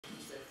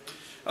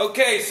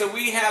Okay, so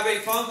we have a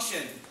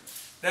function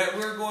that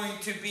we're going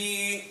to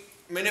be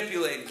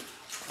manipulating,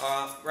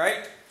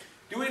 right?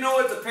 Do we know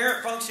what the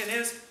parent function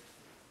is?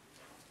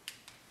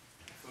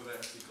 So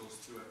x equals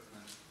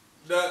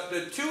 2x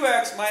The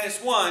 2x minus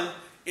 1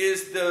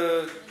 is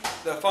the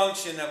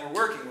function that we're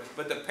working with.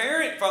 But the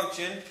parent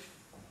function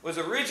was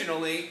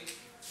originally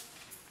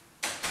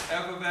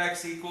f of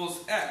x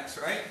equals x,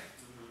 right?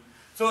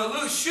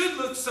 So it should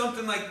look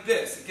something like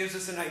this. It gives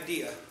us an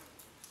idea,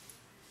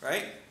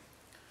 right?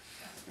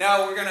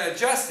 Now we're going to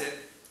adjust it.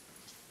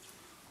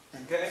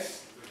 Okay?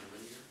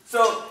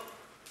 So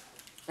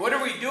what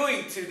are we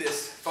doing to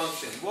this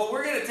function? Well,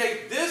 we're going to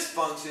take this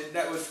function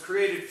that was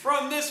created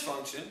from this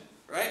function,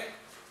 right?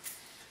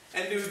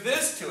 And do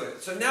this to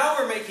it. So now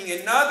we're making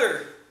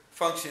another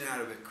function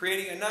out of it,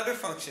 creating another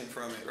function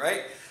from it,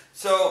 right?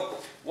 So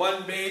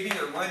one baby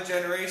or one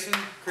generation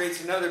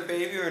creates another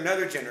baby or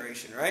another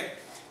generation, right?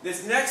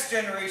 This next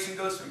generation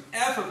goes from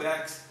f of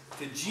x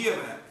to g of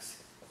x.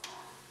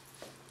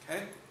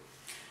 Okay?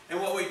 And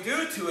what we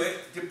do to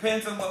it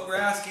depends on what we're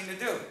asking to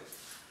do.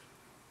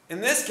 In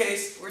this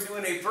case, we're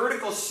doing a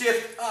vertical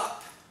shift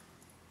up.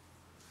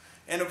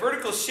 And a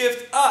vertical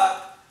shift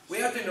up, we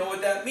have to know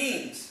what that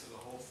means. So the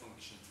whole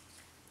function.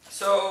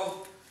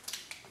 So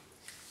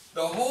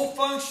the whole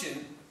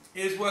function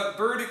is what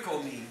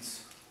vertical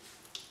means.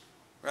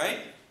 Right?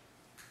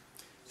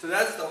 So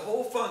that's the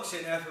whole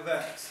function f of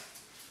x.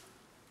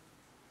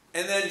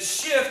 And then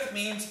shift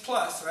means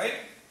plus, right?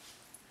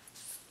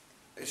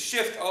 A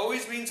shift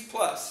always means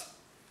plus.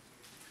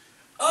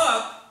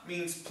 Up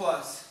means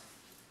plus.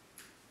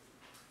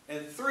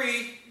 And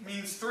 3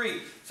 means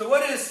 3. So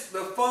what is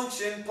the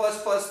function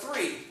plus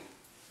 3?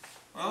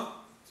 Well,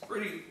 it's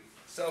pretty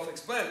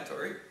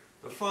self-explanatory.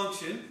 The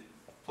function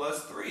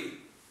plus 3.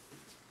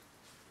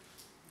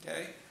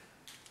 Okay?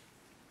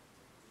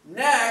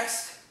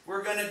 Next,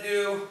 we're going to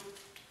do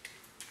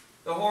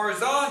the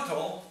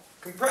horizontal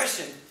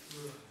compression.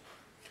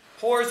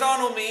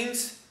 Horizontal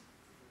means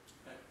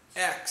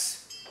x.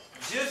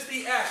 Just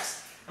the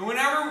x. And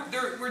whenever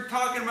we're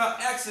talking about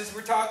x's,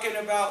 we're talking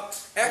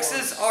about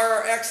x's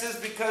are x's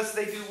because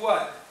they do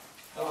what?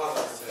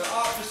 The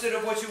opposite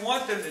of what you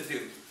want them to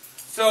do.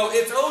 So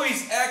it's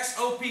always x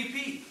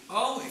OPP.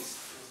 Always.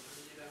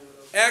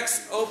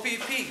 X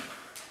OPP.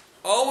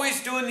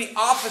 Always doing the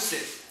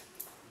opposite.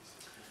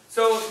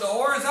 So the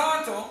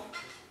horizontal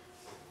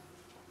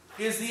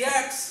is the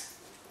x,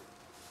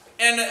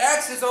 and the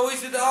x is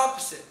always the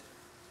opposite.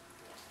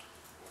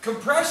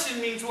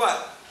 Compression means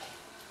what?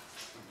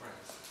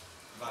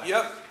 Compress.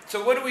 Yep.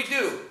 So what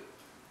do?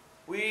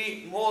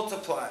 We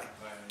multiply.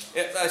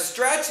 A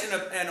stretch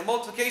and a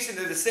multiplication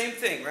are the same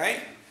thing,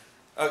 right?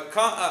 A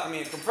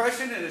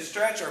compression and a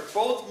stretch are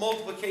both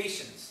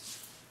multiplications,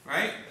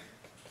 right?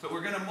 So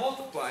we're going to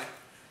multiply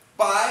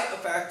by a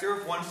factor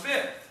of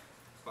 1/5.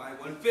 By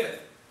 1/5.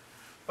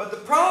 But the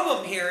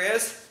problem here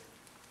is,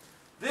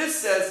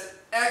 this says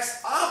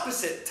x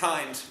opposite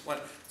times 1.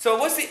 So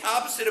what's the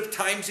opposite of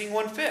timesing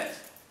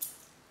 1/5?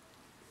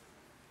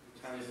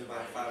 Times it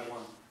by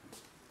 5/1.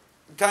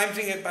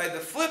 Timesing it by the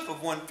flip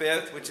of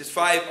 1/5, which is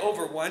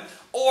 5/1,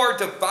 or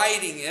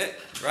dividing it,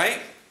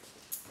 right?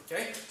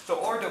 Okay? So,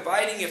 or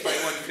dividing it by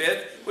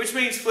 1/5, which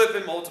means flip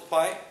and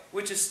multiply,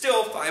 which is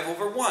still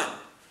 5/1.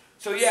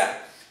 So, yeah.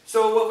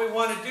 So, what we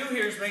want to do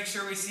here is make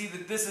sure we see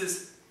that this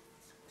is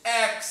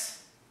x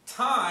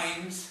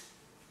times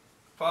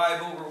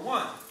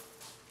 5/1,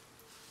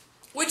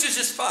 which is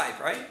just 5,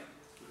 right?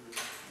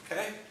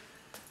 Okay?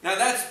 Now,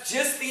 that's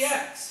just the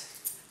x.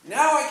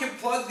 Now I can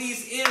plug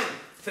these in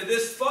to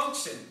this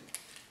function.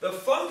 The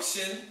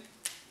function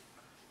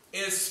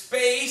is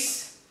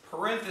space,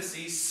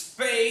 parentheses,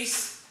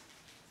 space,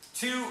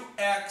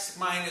 2x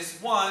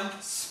minus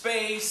 1,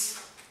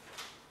 space.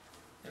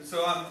 And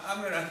so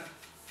I'm going to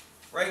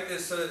write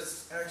this so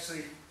it's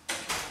actually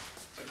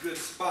a good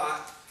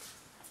spot.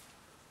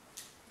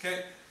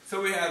 Okay,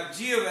 so we have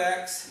g of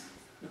x,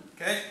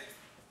 okay,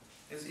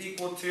 is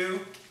equal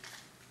to,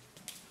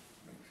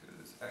 make sure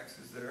this x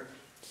is there.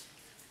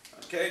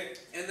 Okay,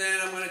 and then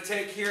I'm going to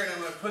take here and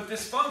I'm going to put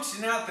this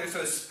function out there.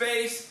 So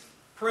space,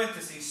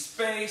 parentheses,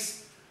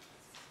 space,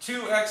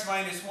 2x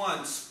minus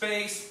 1,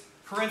 space,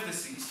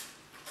 parentheses,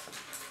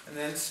 and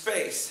then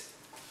space.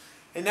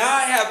 And now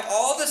I have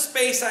all the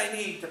space I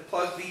need to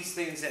plug these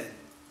things in.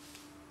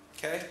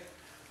 Okay,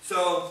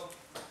 so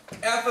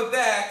f of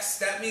x,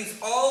 that means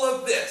all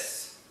of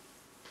this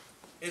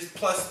is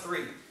plus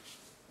 3.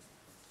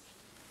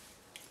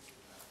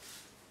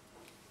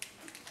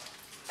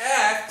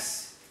 X,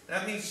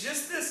 that means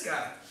just this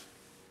guy,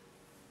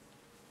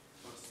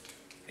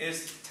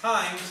 is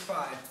times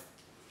 5.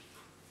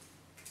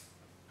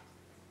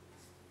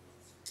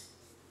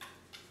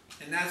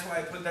 And that's why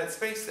I put that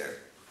space there.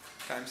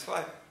 Times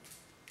 5.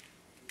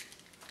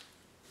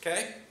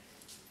 Okay?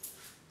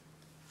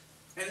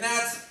 And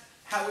that's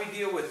how we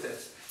deal with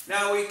this.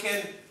 Now we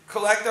can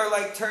collect our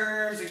like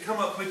terms and come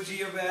up with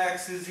g of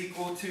x is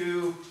equal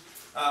to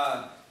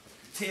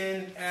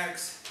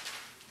 10x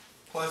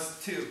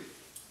plus 2.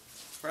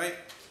 Right?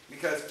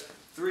 Because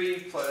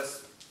 3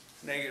 plus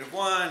Negative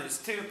 1 is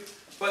 2.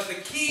 But the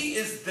key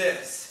is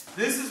this.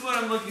 This is what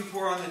I'm looking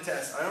for on the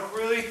test. I don't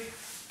really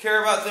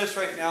care about this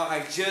right now.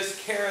 I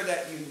just care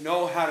that you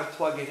know how to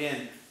plug it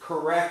in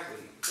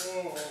correctly.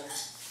 Oh.